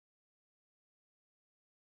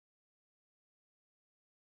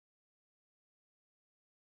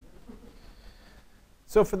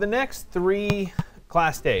So for the next 3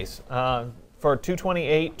 class days, for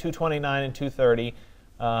 228, 229, and 230,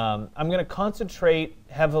 I'm going to concentrate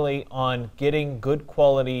heavily on getting good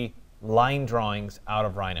quality line drawings out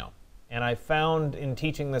of Rhino. And I found in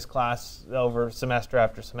teaching this class over semester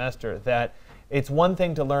after semester that it's one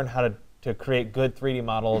thing to learn how to create good 3D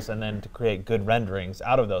models and then to create good renderings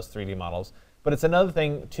out of those 3D models. But it's another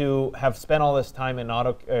thing to have spent all this time in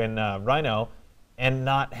Rhino and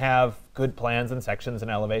not have good plans and sections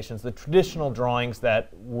and elevations, the traditional drawings that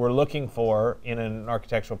we're looking for in an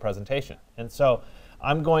architectural presentation. And so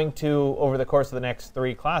I'm going to, over the course of the next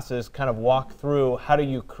 3 classes, kind of walk through how do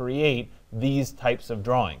you create these types of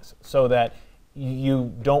drawings so that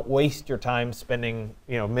you don't waste your time spending,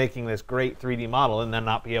 making this great 3D model and then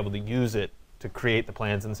not be able to use it to create the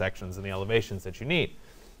plans and sections and the elevations that you need.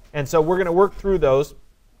 And so we're going to work through those.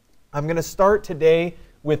 I'm going to start today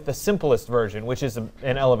with the simplest version, which is an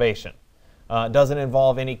elevation. It doesn't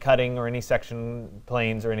involve any cutting or any section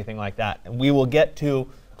planes or anything like that. And we will get to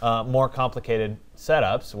more complicated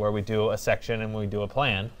setups where we do a section and we do a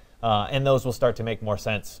plan. And those will start to make more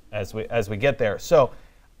sense as we get there. So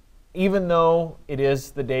even though it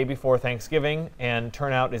is the day before Thanksgiving and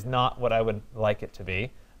turnout is not what I would like it to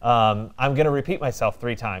be, I'm going to repeat myself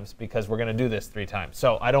 3 times because we're going to do this 3 times.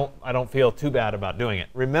 So I don't feel too bad about doing it.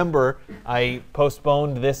 Remember, I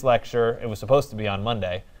postponed this lecture. It was supposed to be on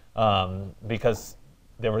Monday because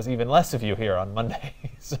there was even less of you here on Monday.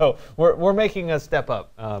 So we're making a step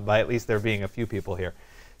up by at least there being a few people here.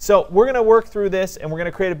 So we're going to work through this, and we're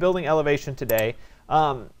going to create a building elevation today.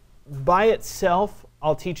 By itself,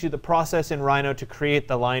 I'll teach you the process in Rhino to create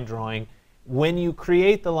the line drawing. When you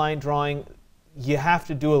create the line drawing, you have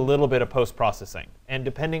to do a little bit of post-processing. And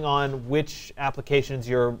depending on which applications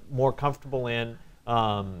you're more comfortable in,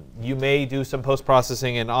 you may do some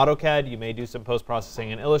post-processing in AutoCAD. You may do some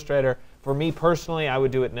post-processing in Illustrator. For me personally, I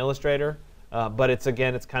would do it in Illustrator. But it's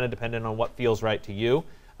kind of dependent on what feels right to you.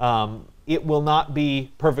 It will not be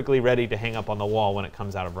perfectly ready to hang up on the wall when it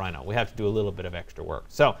comes out of Rhino. We have to do a little bit of extra work.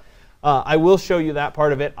 So I will show you that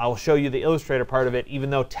part of it. I'll show you the Illustrator part of it, even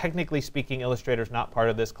though technically speaking, Illustrator is not part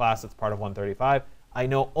of this class. It's part of 135. I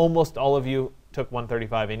know almost all of you took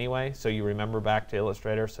 135 anyway, so you remember back to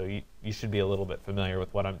Illustrator, so you should be a little bit familiar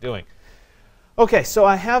with what I'm doing. OK, so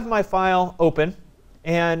I have my file open.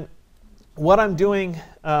 And what I'm doing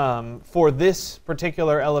for this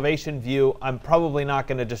particular elevation view, I'm probably not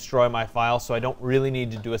going to destroy my file, so I don't really need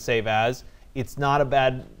to do a save as. It's not a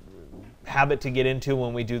bad habit to get into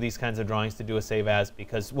when we do these kinds of drawings to do a save as,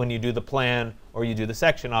 because when you do the plan or you do the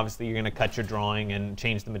section, obviously you're going to cut your drawing and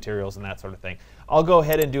change the materials and that sort of thing. I'll go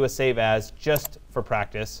ahead and do a save as just for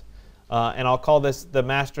practice. And I'll call this the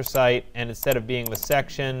master site. And instead of being the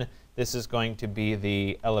section, this is going to be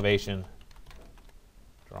the elevation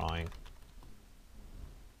drawing.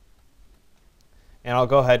 And I'll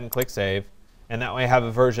go ahead and click Save. And that way I have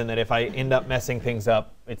a version that if I end up messing things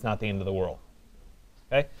up, it's not the end of the world.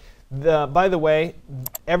 Okay? By the way,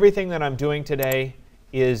 everything that I'm doing today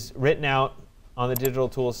is written out on the Digital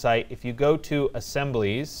Tools site. If you go to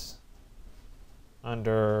Assemblies,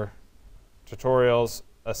 under Tutorials,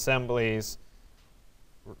 Assemblies,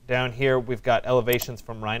 down here we've got Elevations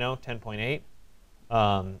from Rhino 10.8.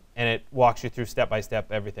 And it walks you through step by step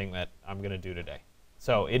everything that I'm going to do today.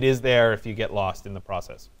 So it is there if you get lost in the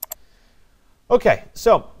process. OK,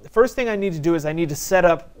 so the first thing I need to do is I need to set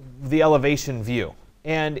up the elevation view.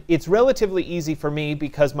 And it's relatively easy for me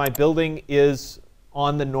because my building is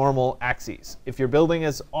on the normal axes. If your building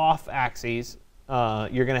is off axes,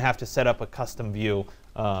 you're going to have to set up a custom view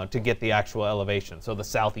to get the actual elevation. So the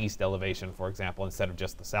southeast elevation, for example, instead of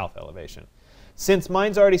just the south elevation. Since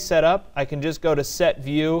mine's already set up, I can just go to Set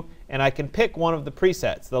View, and I can pick one of the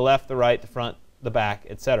presets, the left, the right, the front, the back,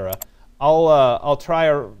 etc. I'll try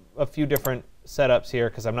a few different setups here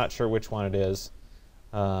because I'm not sure which one it is.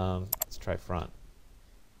 Let's try front.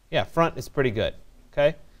 Yeah, front is pretty good.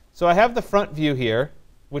 Okay, so I have the front view here,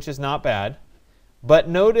 which is not bad. But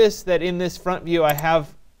notice that in this front view, I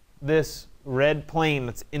have this red plane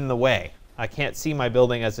that's in the way. I can't see my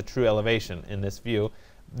building as a true elevation in this view.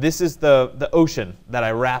 This is the ocean that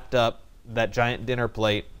I wrapped up, that giant dinner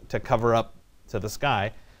plate, to cover up to the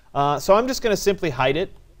sky. So I'm just going to simply hide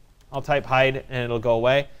it. I'll type hide, and it'll go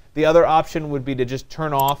away. The other option would be to just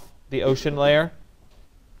turn off the ocean layer.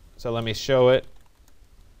 So let me show it.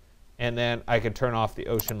 And then I could turn off the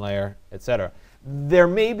ocean layer, etc. There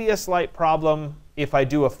may be a slight problem if I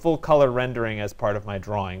do a full color rendering as part of my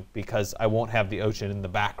drawing, because I won't have the ocean in the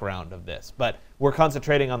background of this. But we're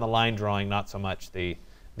concentrating on the line drawing, not so much the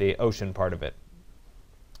ocean part of it.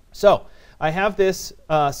 So I have this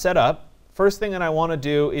set up. first thing that I want to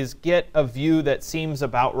do is get a view that seems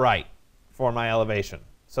about right for my elevation,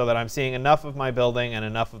 so that I'm seeing enough of my building and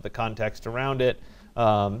enough of the context around it.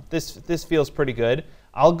 This feels pretty good.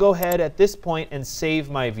 I'll go ahead at this point and save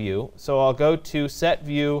my view. So I'll go to Set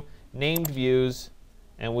View, Named Views,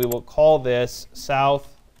 and we will call this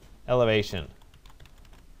South Elevation.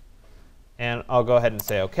 And I'll go ahead and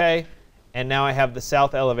say OK. And now I have the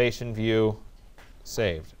South Elevation view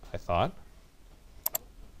saved, I thought.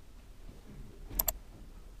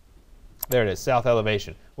 There it is, South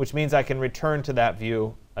Elevation, which means I can return to that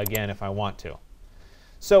view again if I want to.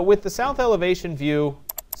 So with the South Elevation view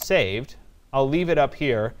saved, I'll leave it up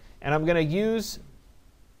here. And I'm going to use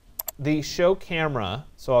the Show Camera.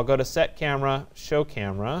 So I'll go to Set Camera, Show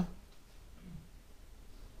Camera.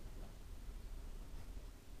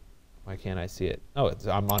 Why can't I see it? Oh,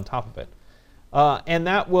 I'm on top of it. And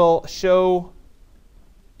that will show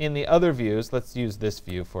in the other views. Let's use this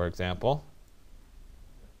view, for example.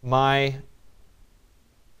 My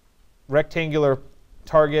rectangular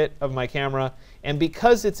target of my camera. And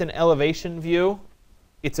because it's an elevation view,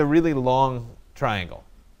 it's a really long triangle.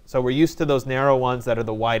 So we're used to those narrow ones that are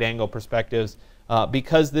the wide angle perspectives.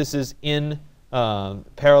 Because this is in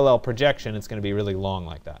parallel projection, it's going to be really long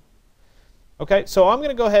like that. OK, so I'm going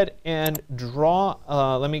to go ahead and draw.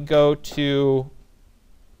 Let me go to,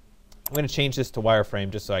 I'm going to change this to wireframe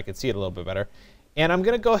just so I can see it a little bit better. And I'm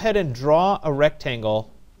going to go ahead and draw a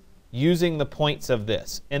rectangle using the points of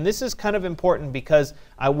this. And this is kind of important because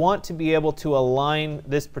I want to be able to align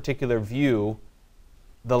this particular view,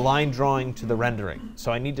 the line drawing to the rendering.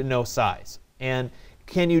 So I need to know size. And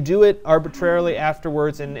can you do it arbitrarily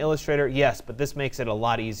afterwards in Illustrator? Yes, but this makes it a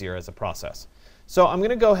lot easier as a process. So I'm going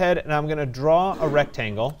to go ahead and I'm going to draw a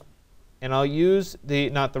rectangle. And I'll use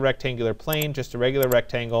not the rectangular plane, just a regular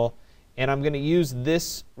rectangle. And I'm going to use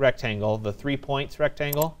this rectangle, the 3 points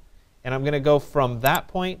rectangle. And I'm going to go from that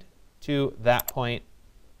point to that point,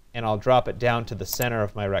 and I'll drop it down to the center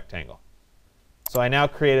of my rectangle. So I now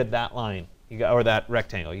created that line, or that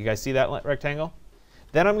rectangle. You guys see that rectangle?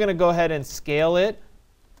 Then I'm going to go ahead and scale it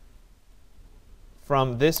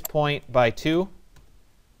from this point by 2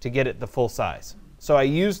 to get it the full size. So I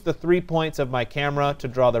used the 3 points of my camera to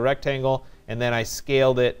draw the rectangle, and then I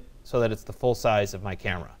scaled it so that it's the full size of my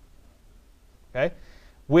camera. Okay?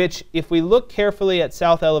 Which, if we look carefully at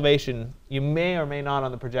South Elevation, you may or may not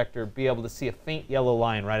on the projector be able to see a faint yellow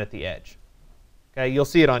line right at the edge. Okay, you'll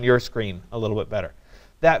see it on your screen a little bit better.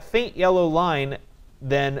 That faint yellow line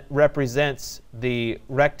then represents the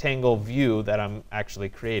rectangle view that I'm actually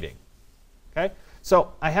creating. Okay,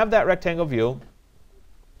 so I have that rectangle view,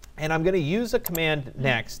 and I'm going to use a command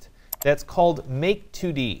next that's called Make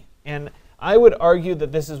 2D. And I would argue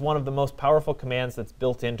that this is one of the most powerful commands that's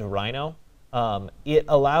built into Rhino. It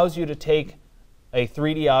allows you to take a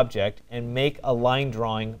 3D object and make a line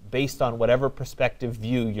drawing based on whatever perspective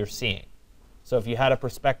view you're seeing. So if you had a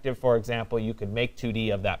perspective, for example, you could make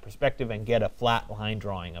 2D of that perspective and get a flat line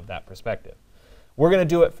drawing of that perspective. We're going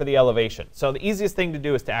to do it for the elevation. So the easiest thing to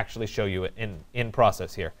do is to actually show you it in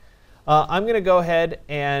process here. I'm going to go ahead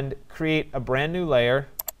and create a brand new layer.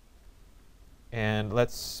 And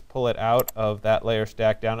let's pull it out of that layer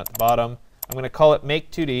stack down at the bottom. I'm going to call it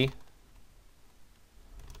Make 2D.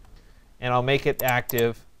 And I'll make it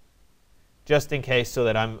active just in case so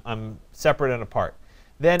that I'm separate and apart.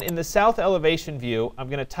 Then in the South Elevation view, I'm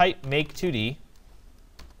going to type Make 2D.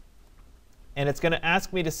 And it's going to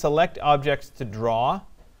ask me to select objects to draw.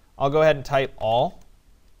 I'll go ahead and type All,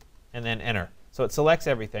 and then Enter. So it selects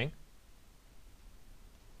everything.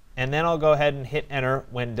 And then I'll go ahead and hit Enter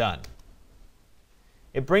when done.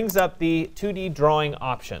 It brings up the 2D drawing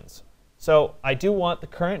options. So I do want the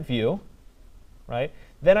current view, right?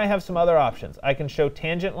 Then I have some other options. I can show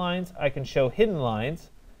tangent lines, I can show hidden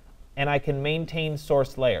lines, and I can maintain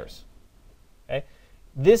source layers. Okay?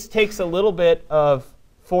 This takes a little bit of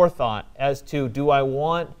forethought as to, do I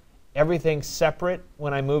want everything separate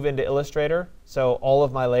when I move into Illustrator, so all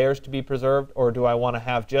of my layers to be preserved, or do I want to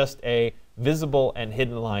have just a visible and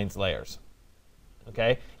hidden lines layers?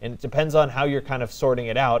 Okay? And it depends on how you're kind of sorting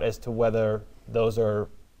it out as to whether those are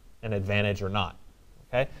an advantage or not.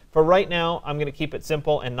 Okay? For right now, I'm going to keep it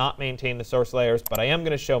simple and not maintain the source layers, but I am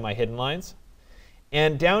going to show my hidden lines.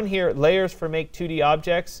 And down here, layers for Make 2D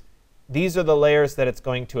objects, these are the layers that it's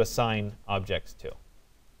going to assign objects to.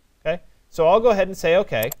 Okay? So I'll go ahead and say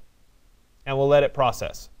OK, and we'll let it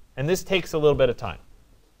process. And this takes a little bit of time.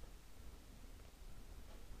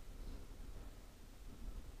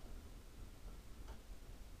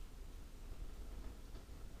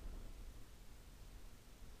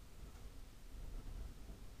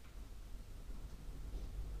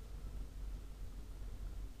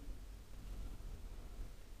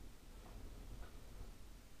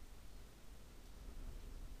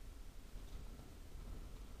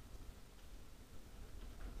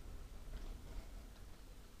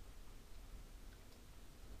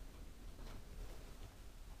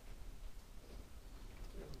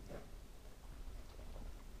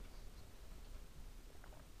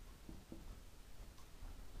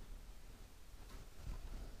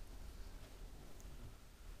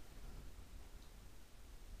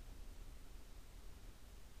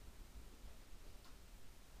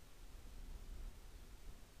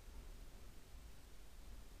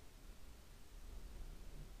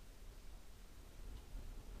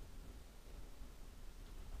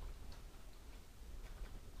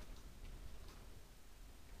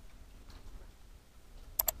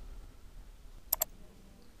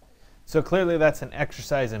 So clearly that's an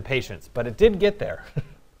exercise in patience, but it did get there.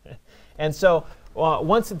 And so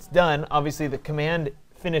once it's done, obviously the command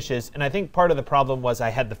finishes, and I think part of the problem was I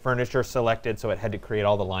had the furniture selected, so it had to create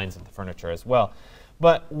all the lines of the furniture as well.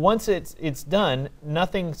 But once it's done,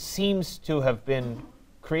 nothing seems to have been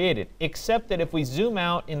created, except that if we zoom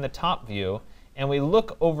out in the top view and we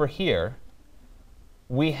look over here,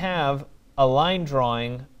 we have a line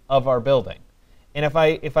drawing of our building. And if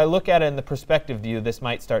I look at it in the perspective view, this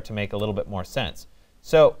might start to make a little bit more sense.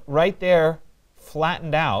 So right there,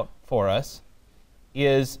 flattened out for us,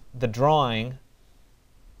 is the drawing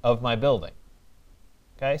of my building.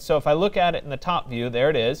 Okay, so if I look at it in the top view, there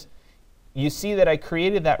it is. You see that I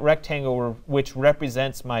created that rectangle which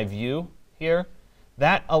represents my view here.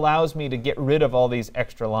 That allows me to get rid of all these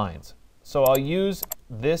extra lines. So I'll use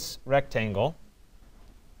this rectangle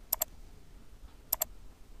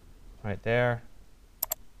right there,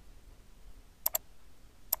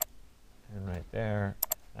 and right there,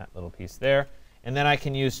 that little piece there. And then I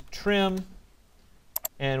can use trim,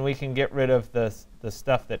 and we can get rid of the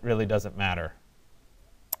stuff that really doesn't matter.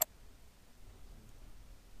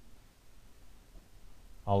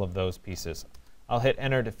 All of those pieces. I'll hit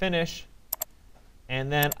enter to finish, and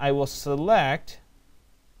then I will select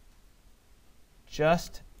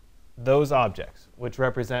just those objects, which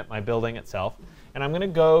represent my building itself. And I'm going to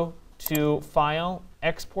go to File,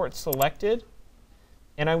 Export Selected,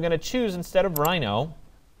 and I'm going to choose, instead of Rhino,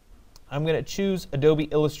 I'm going to choose Adobe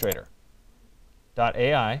Illustrator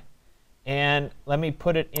 .ai, and let me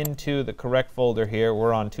put it into the correct folder here.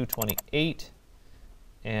 We're on 228,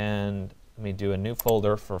 and let me do a new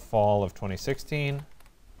folder for fall of 2016.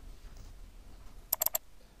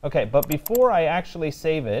 OK, but before I actually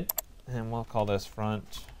save it, and we'll call this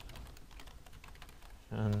front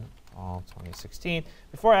and fall 2016.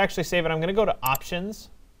 Before I actually save it, I'm going to go to Options,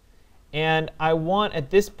 and I want at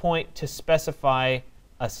this point to specify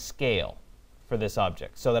a scale for this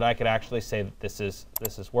object so that I could actually say that this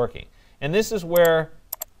is working. And this is where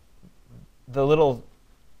the little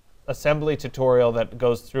assembly tutorial that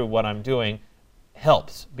goes through what I'm doing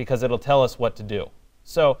helps, because it'll tell us what to do.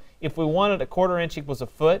 So if we wanted a 1/4 inch equals a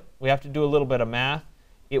foot, we have to do a little bit of math.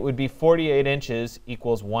 It would be 48 inches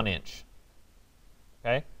equals 1 inch.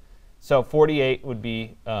 Okay? So 48 would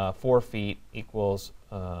be 4 feet equals,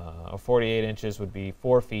 or 48 inches would be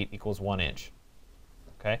 4 feet equals 1 inch.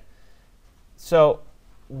 Okay? So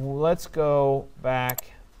let's go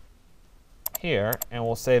back here, and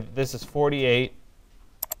we'll say that this is 48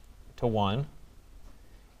 to 1.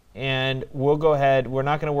 And we'll go ahead. We're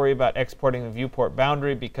not going to worry about exporting the viewport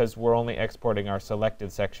boundary because we're only exporting our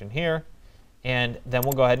selected section here. And then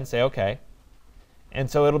we'll go ahead and say OK.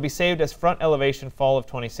 And so it'll be saved as front elevation fall of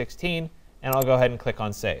 2016. And I'll go ahead and click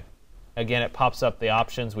on Save. Again, it pops up the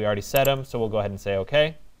options. We already set them, so we'll go ahead and say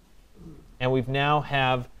OK. And we've now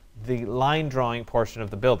have the line drawing portion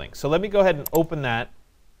of the building. So let me go ahead and open that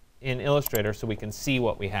in Illustrator so we can see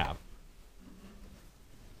what we have.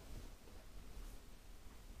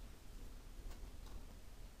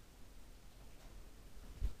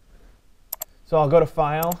 So I'll go to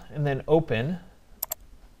File and then Open,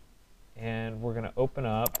 and we're going to open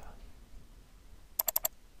up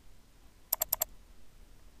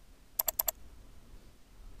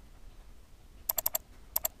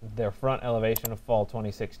their front elevation of fall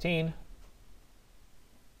 2016.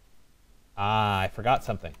 I forgot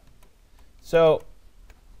something. So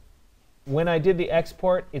when I did the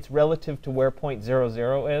export, it's relative to where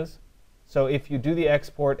 0.00 is. So if you do the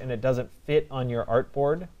export and it doesn't fit on your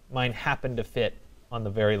artboard, mine happened to fit on the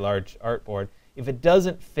very large artboard. If it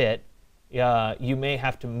doesn't fit, you may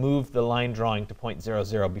have to move the line drawing to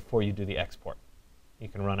 0.00 before you do the export. You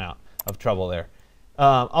can run out of trouble there.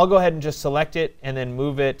 I'll go ahead and just select it and then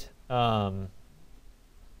move it so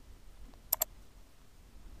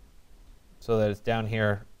that it's down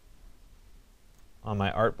here on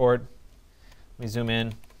my artboard. Let me zoom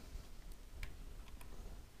in.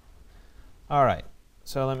 All right,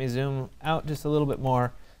 so let me zoom out just a little bit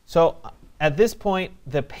more. So at this point,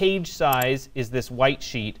 the page size is this white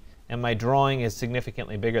sheet, and my drawing is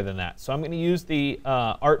significantly bigger than that. So I'm going to use the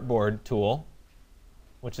artboard tool,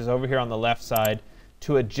 which is over here on the left side,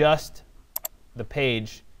 to adjust the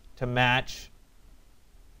page to match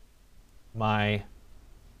my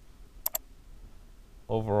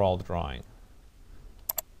overall drawing.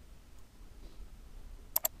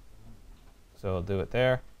 So I'll do it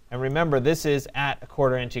there. And remember, this is at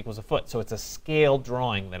 1/4 inch equals a foot, so it's a scale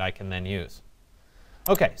drawing that I can then use.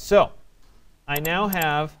 OK, so I now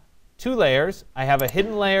have 2 layers. I have a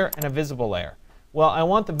hidden layer and a visible layer. Well, I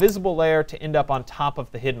want the visible layer to end up on top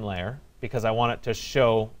of the hidden layer because I want it to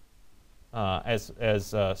show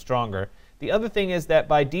stronger. The other thing is that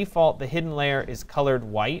by default, the hidden layer is colored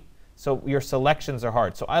white, so your selections are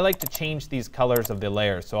hard. So I like to change these colors of the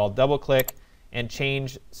layers. So I'll double click and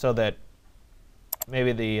change so that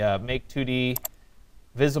maybe the Make 2D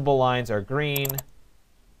visible lines are green.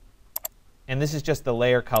 And this is just the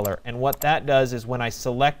layer color. And what that does is when I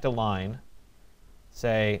select a line,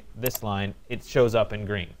 say this line, it shows up in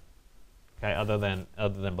green, okay, other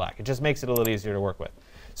than black. It just makes it a little easier to work with.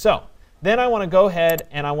 So then I want to go ahead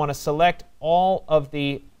and I want to select all of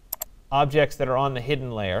the objects that are on the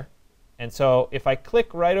hidden layer. And so if I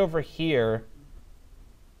click right over here,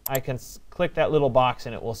 I can click that little box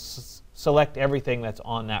and it will select everything that's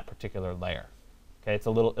on that particular layer. Okay, it's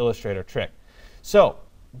a little Illustrator trick. So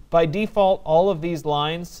by default, all of these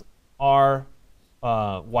lines are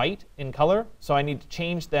white in color, so I need to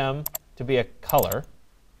change them to be a color.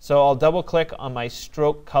 So I'll double click on my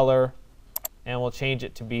stroke color and we'll change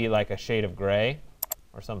it to be like a shade of gray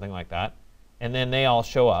or something like that. And then they all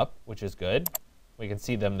show up, which is good. We can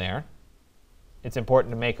see them there. It's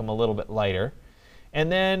important to make them a little bit lighter.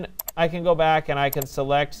 And then I can go back and I can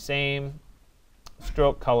select same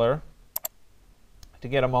stroke color to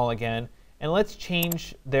get them all again. And let's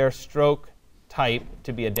change their stroke type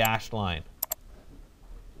to be a dashed line.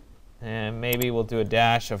 And maybe we'll do a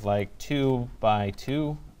dash of like 2 by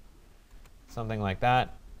 2, something like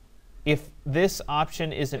that. If this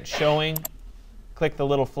option isn't showing, click the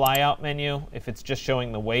little flyout menu. If it's just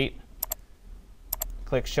showing the weight,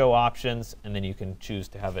 click Show Options, and then you can choose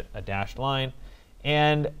to have it a dashed line.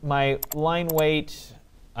 And my line weight,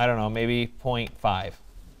 I don't know, maybe 0.5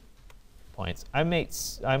 points. I might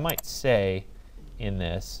say in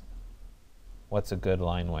this, what's a good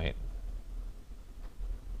line weight?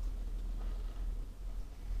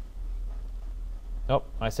 Nope,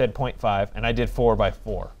 I said 0.5, and I did 4 by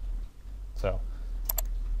 4. So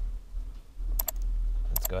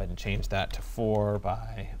let's go ahead and change that to 4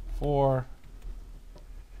 by 4.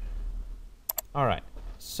 All right,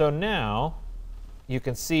 so now you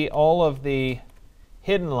can see all of the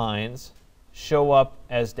hidden lines show up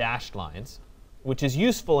as dashed lines, which is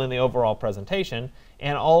useful in the overall presentation,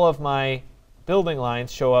 and all of my building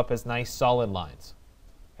lines show up as nice solid lines.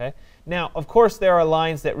 Okay? Now, of course, there are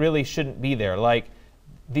lines that really shouldn't be there, like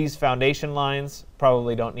these foundation lines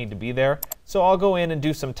probably don't need to be there. So I'll go in and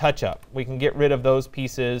do some touch-up. We can get rid of those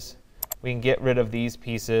pieces. We can get rid of these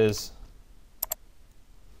pieces.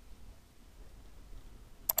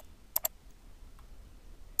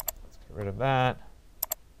 Let's get rid of that.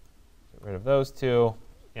 Get rid of those two.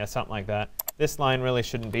 Yeah, something like that. This line really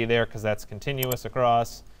shouldn't be there because that's continuous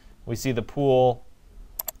across. We see the pool.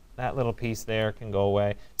 That little piece there can go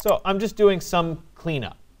away. So I'm just doing some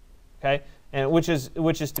cleanup, okay? And which is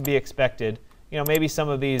to be expected. You know, maybe some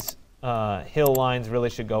of these hill lines really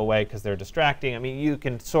should go away because they're distracting. I mean, you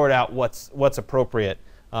can sort out what's appropriate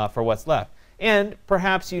for what's left. And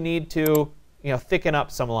perhaps you need to, you know, thicken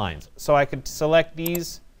up some lines. So I could select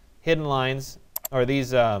these hidden lines or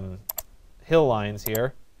these hill lines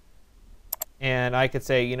here, and I could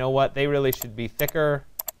say, you know what, they really should be thicker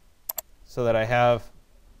so that I have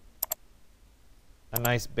a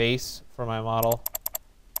nice base for my model.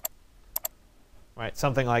 Right,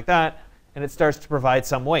 something like that, and it starts to provide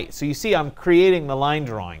some weight. So you see I'm creating the line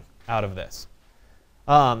drawing out of this.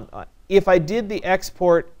 If I did the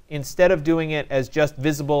export, instead of doing it as just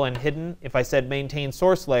visible and hidden, if I said maintain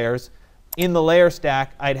source layers, in the layer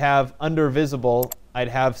stack I'd have under visible, I'd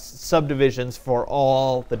have subdivisions for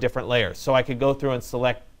all the different layers. So I could go through and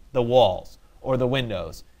select the walls or the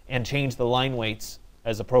windows and change the line weights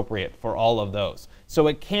as appropriate for all of those. So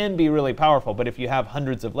it can be really powerful, but if you have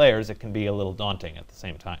hundreds of layers, it can be a little daunting at the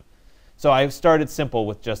same time. So I've started simple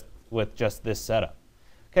with just this setup.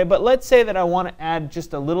 Okay, but let's say that I want to add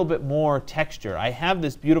just a little bit more texture. I have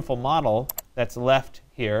this beautiful model that's left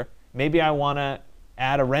here. Maybe I want to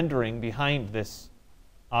add a rendering behind this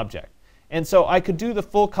object. And so I could do the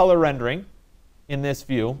full color rendering in this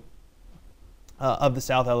view of the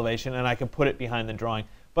south elevation, and I can put it behind the drawing.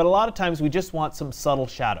 But a lot of times we just want some subtle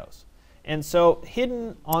shadows. And so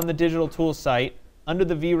hidden on the digital tools site under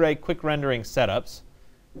the V-Ray quick rendering setups,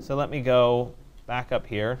 so let me go back up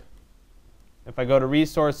here. If I go to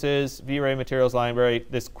resources, V-Ray materials library,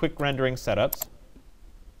 this quick rendering setups,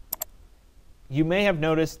 you may have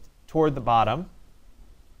noticed toward the bottom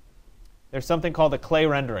there's something called the clay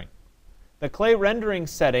rendering. The clay rendering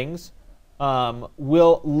settings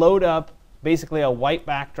will load up basically a white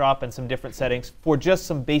backdrop and some different settings for just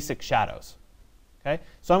some basic shadows. Okay?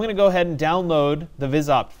 So I'm going to go ahead and download the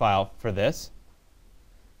VisOpt file for this.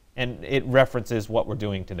 And it references what we're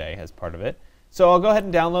doing today as part of it. So I'll go ahead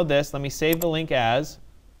and download this. Let me save the link as.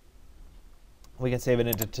 We can save it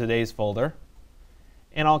into today's folder.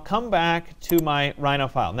 And I'll come back to my Rhino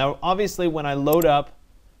file. Now, obviously, when I load up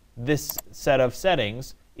this set of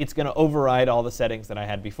settings, it's going to override all the settings that I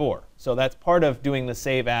had before. So that's part of doing the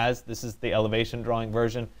save as. This is the elevation drawing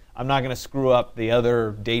version. I'm not going to screw up the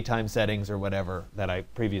other daytime settings or whatever that I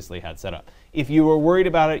previously had set up. If you were worried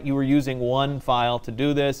about it, you were using one file to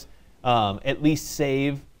do this, at least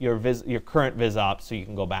save your current VisOps so you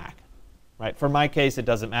can go back. Right? For my case, it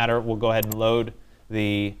doesn't matter. We'll go ahead and load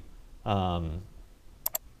the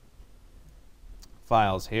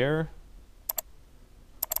files here.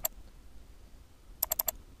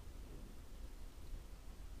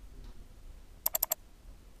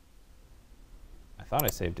 I thought I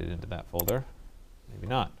saved it into that folder. Maybe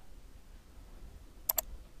not.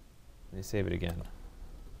 Let me save it again.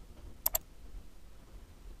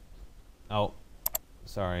 Oh,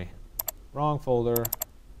 sorry. Wrong folder.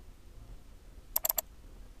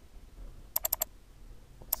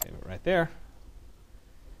 Save it right there.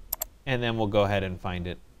 And then we'll go ahead and find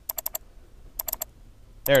it.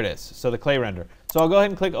 There it is. So the clay render. So I'll go ahead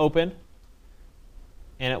and click Open.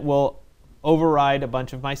 And it will override a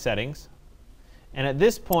bunch of my settings. And at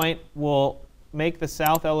this point, we'll make the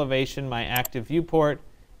south elevation my active viewport.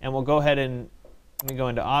 And we'll go ahead and let me go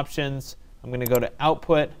into Options. I'm going to go to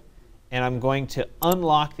Output. And I'm going to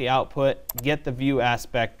unlock the output, get the view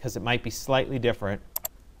aspect, because it might be slightly different,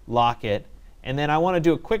 lock it. And then I want to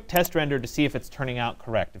do a quick test render to see if it's turning out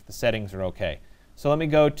correct, if the settings are OK. So let me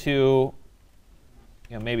go to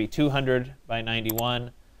maybe 200 by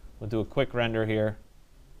 91. We'll do a quick render here.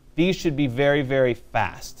 These should be very, very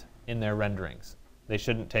fast in their renderings. They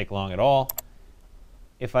shouldn't take long at all.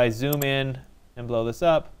 If I zoom in and blow this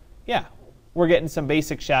up, yeah, we're getting some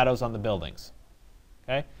basic shadows on the buildings.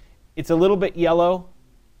 Okay? It's a little bit yellow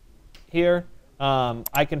here.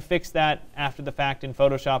 I can fix that after the fact in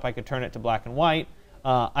Photoshop. I could turn it to black and white.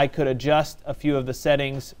 I could adjust a few of the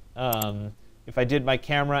settings. If I did my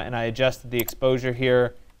camera and I adjusted the exposure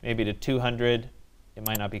here, maybe to 200, it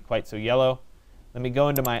might not be quite so yellow. Let me go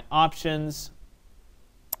into my options.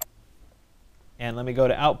 And let me go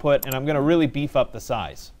to output. And I'm going to really beef up the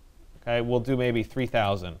size. Okay, we'll do maybe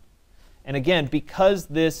 3,000. And again, because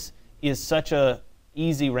this is such a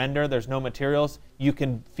easy render, there's no materials, you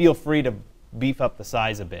can feel free to beef up the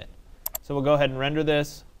size a bit. So we'll go ahead and render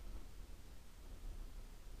this.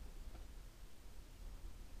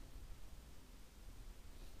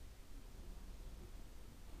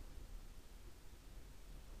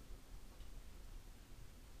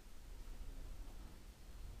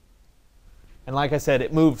 And like I said,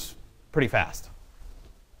 it moves pretty fast.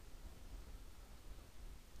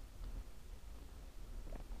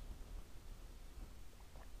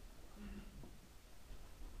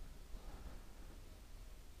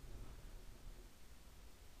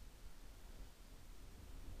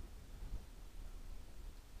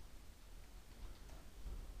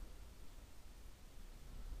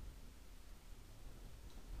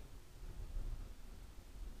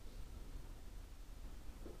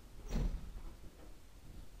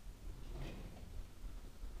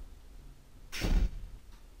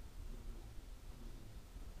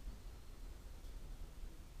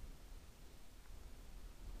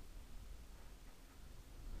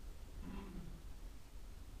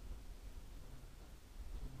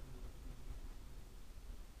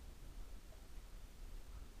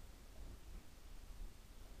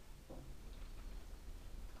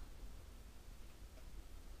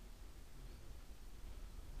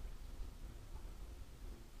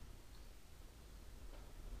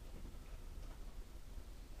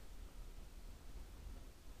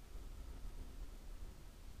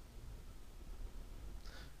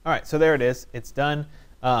 All right, so there it is. It's done.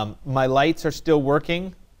 My lights are still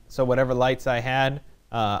working. So whatever lights I had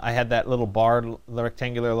that little bar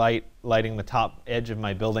rectangular light lighting the top edge of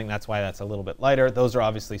my building. That's why that's a little bit lighter. Those are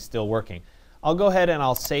obviously still working. I'll go ahead and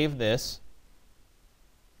I'll save this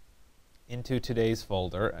into today's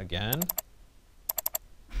folder again.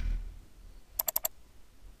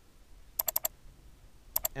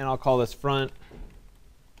 And I'll call this front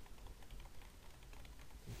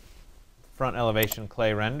elevation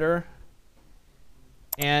clay render.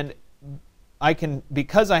 And I can,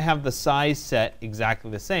 because I have the size set exactly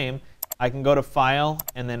the same, I can go to File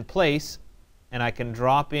and then Place, and I can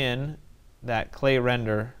drop in that clay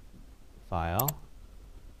render file.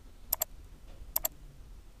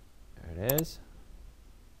 There it is.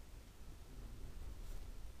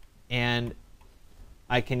 And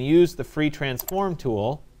I can use the free transform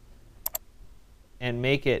tool and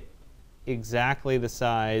make it exactly the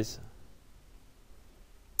size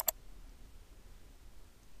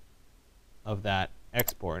of that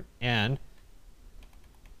export. And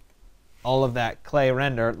all of that clay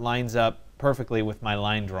render lines up perfectly with my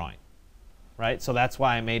line drawing, right? So that's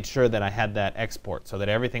why I made sure that I had that export so that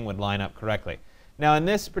everything would line up correctly. Now in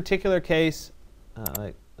this particular case,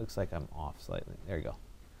 it looks like I'm off slightly. There you go.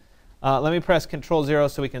 Let me press Control-0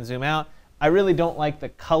 so we can zoom out. I really don't like the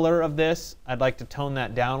color of this. I'd like to tone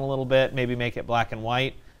that down a little bit, maybe make it black and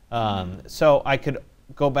white. So I could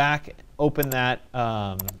go back, open that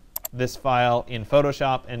this file in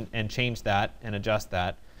Photoshop and change that and adjust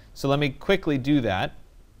that. So let me quickly do that.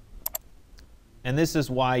 And this is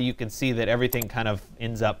why you can see that everything kind of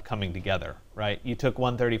ends up coming together, right? You took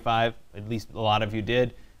 135, at least a lot of you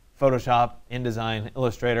did. Photoshop, InDesign,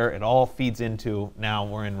 Illustrator, it all feeds into, now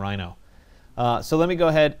we're in Rhino. So let me go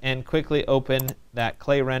ahead and quickly open that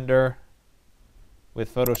clay render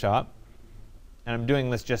with Photoshop. And I'm doing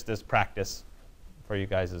this just as practice for you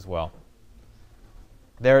guys as well.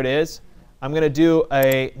 There it is. I'm going to do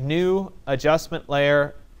a new adjustment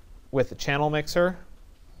layer with the channel mixer.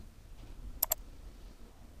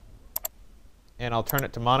 And I'll turn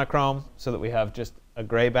it to monochrome so that we have just a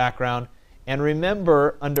gray background. And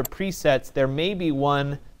remember, under presets, there may be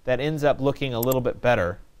one that ends up looking a little bit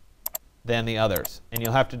better than the others. And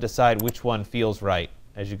you'll have to decide which one feels right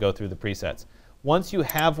as you go through the presets. Once you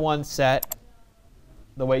have one set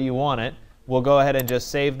the way you want it, we'll go ahead and just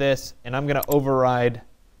save this. And I'm going to override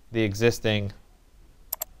the existing.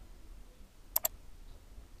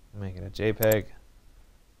 Make it a JPEG.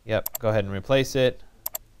 Yep, go ahead and replace it.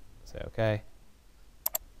 Say OK.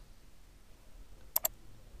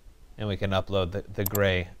 And we can upload the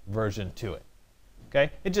gray version to it.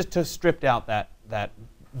 Okay? It just stripped out that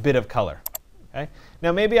bit of color. Okay?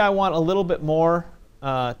 Now maybe I want a little bit more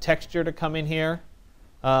texture to come in here.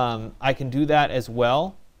 I can do that as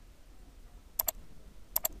well.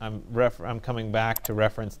 I'm coming back to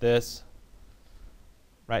reference this.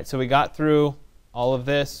 Right? So we got through all of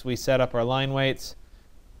this. We set up our line weights,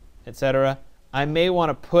 etc. I may want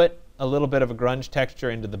to put a little bit of a grunge texture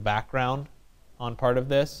into the background on part of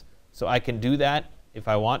this. So I can do that if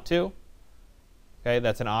I want to. Okay,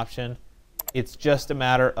 that's an option. It's just a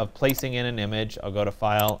matter of placing in an image. I'll go to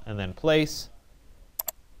File and then Place.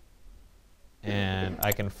 And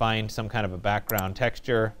I can find some kind of a background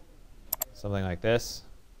texture, something like this.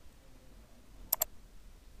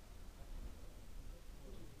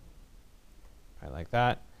 Right, like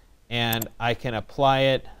that. And I can apply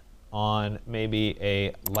it on maybe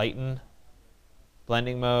a lighten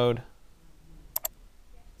blending mode.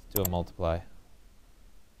 Do a multiply.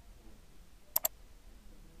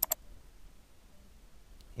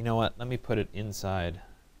 You know what? Let me put it inside.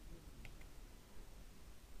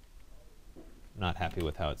 I'm not happy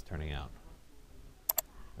with how it's turning out.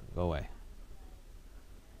 Go away.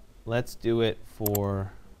 Let's do it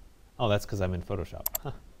for, oh, that's because I'm in Photoshop.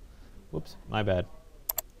 Huh. Whoops, my bad.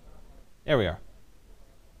 There we are.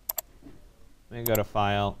 Let me go to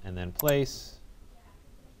File and then Place.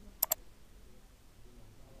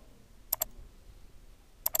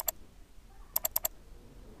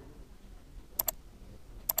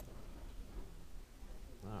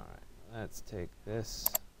 Let's take this.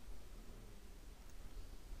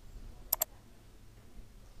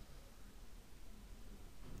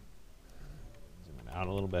 Zoom it out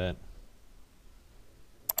a little bit.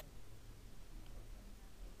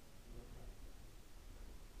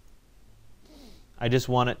 I just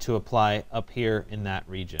want it to apply up here in that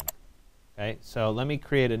region. Okay, so let me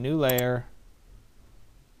create a new layer.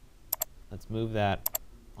 Let's move that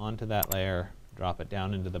onto that layer, drop it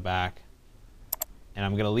down into the back. And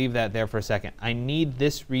I'm going to leave that there for a second. I need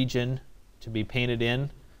this region to be painted in.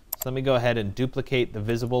 So let me go ahead and duplicate the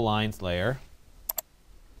visible lines layer.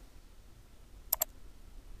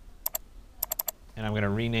 And I'm going to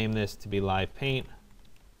rename this to be Live Paint.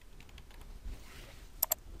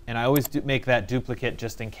 And I always make that duplicate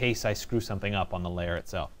just in case I screw something up on the layer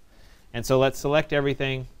itself. And so let's select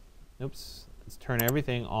everything. Oops. Let's turn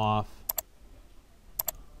everything off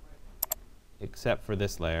except for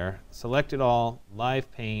this layer. Select it all,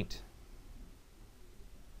 Live Paint.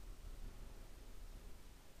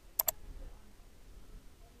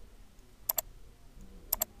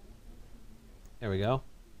 There we go.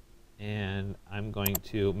 And I'm going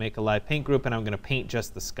to make a Live Paint group, and I'm going to paint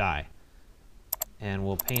just the sky. And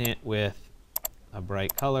we'll paint it with a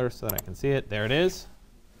bright color so that I can see it. There it is.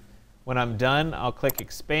 When I'm done, I'll click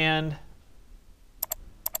Expand.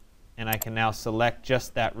 And I can now select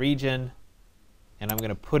just that region. And I'm going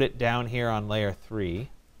to put it down here on layer 3.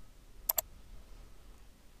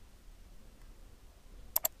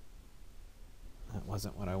 That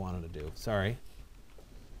wasn't what I wanted to do. Sorry.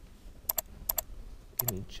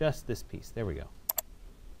 Give me just this piece. There we go.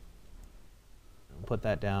 put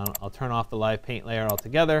that down. I'll turn off the live paint layer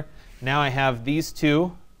altogether. Now I have these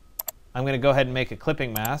two. I'm going to go ahead and make a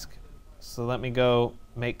clipping mask. So let me go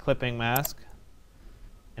make clipping mask.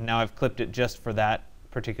 And now I've clipped it just for that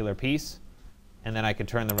particular piece. And then I can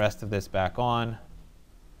turn the rest of this back on.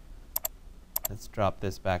 Let's drop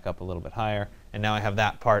this back up a little bit higher. And now I have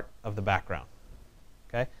that part of the background.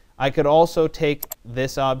 Okay? I could also take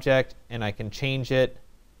this object and I can change it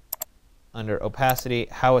under opacity,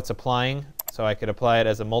 how it's applying. So I could apply it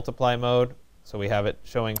as a multiply mode, so we have it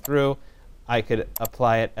showing through. I could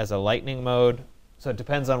apply it as a lightning mode. So it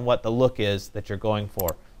depends on what the look is that you're going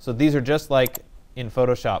for. So these are just like in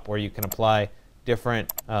Photoshop where you can apply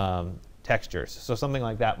different textures. So something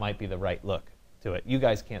like that might be the right look to it. You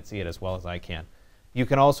guys can't see it as well as I can. You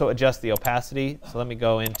can also adjust the opacity. So let me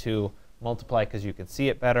go into multiply because you can see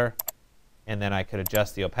it better. And then I could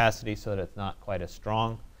adjust the opacity so that it's not quite as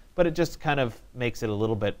strong. But it just kind of makes it a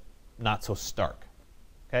little bit not so stark.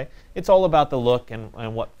 Okay? It's all about the look and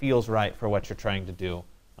what feels right for what you're trying to do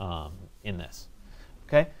in this.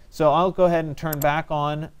 Okay? So I'll go ahead and turn back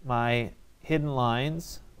on my hidden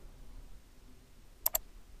lines.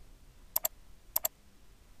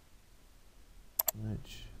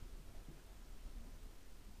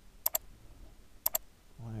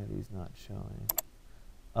 Why are these not showing?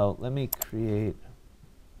 Oh, let me create.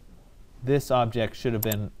 This object should have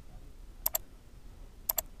been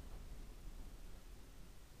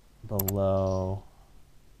below.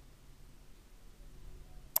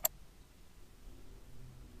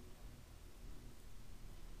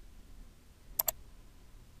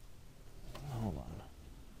 Hold on.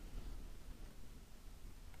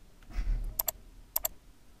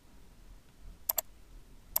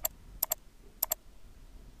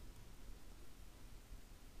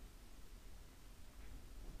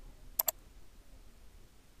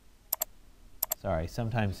 Sorry,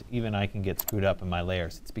 sometimes even I can get screwed up in my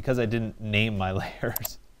layers. It's because I didn't name my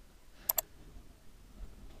layers.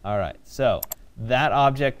 All right, so that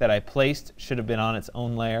object that I placed should have been on its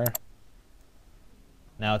own layer.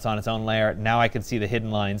 Now it's on its own layer. Now I can see the hidden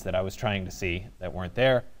lines that I was trying to see that weren't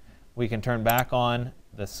there. We can turn back on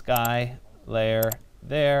the sky layer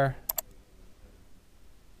there.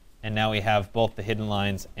 And now we have both the hidden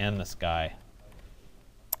lines and the sky,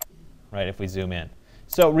 right, if we zoom in.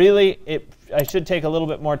 So really, I should take a little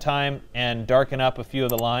bit more time and darken up a few of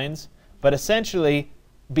the lines. But essentially,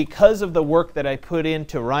 because of the work that I put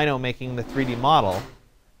into Rhino making the 3D model,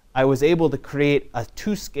 I was able to create a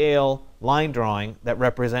 2-scale line drawing that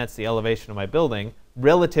represents the elevation of my building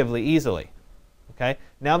relatively easily. Okay?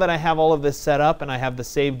 Now that I have all of this set up and I have the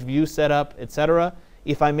saved view set up, etc.,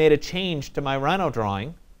 if I made a change to my Rhino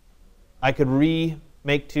drawing, I could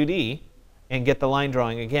remake 2D and get the line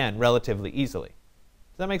drawing again relatively easily.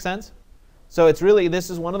 Does that make sense? So it's really, this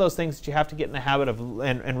is one of those things that you have to get in the habit of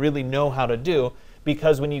and really know how to do,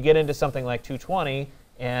 because when you get into something like 220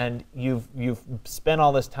 and you've spent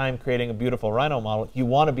all this time creating a beautiful Rhino model, you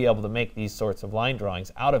want to be able to make these sorts of line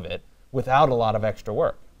drawings out of it without a lot of extra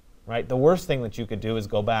work, right? The worst thing that you could do is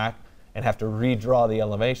go back and have to redraw the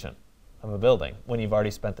elevation of a building when you've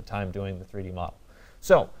already spent the time doing the 3D model.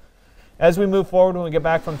 So as we move forward, when we get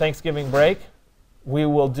back from Thanksgiving break, we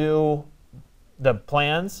will do the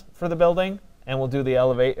plans for the building, and we'll do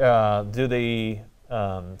the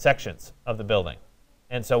sections of the building.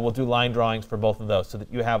 And so we'll do line drawings for both of those so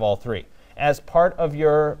that you have all three. As part of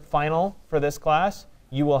your final for this class,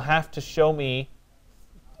 you will have to show me,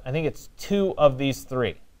 I think it's 2 of these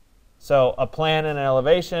 3. So a plan and an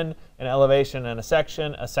elevation and a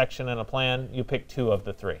section and a plan. You pick 2 of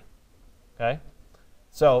the 3. Okay?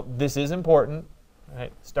 So this is important.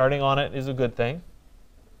 Right? Starting on it is a good thing.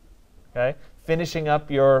 Okay? Finishing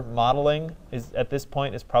up your modeling at this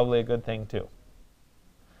point is probably a good thing too.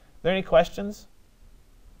 Are there any questions?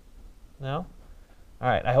 No? All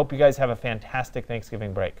right. I hope you guys have a fantastic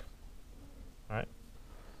Thanksgiving break.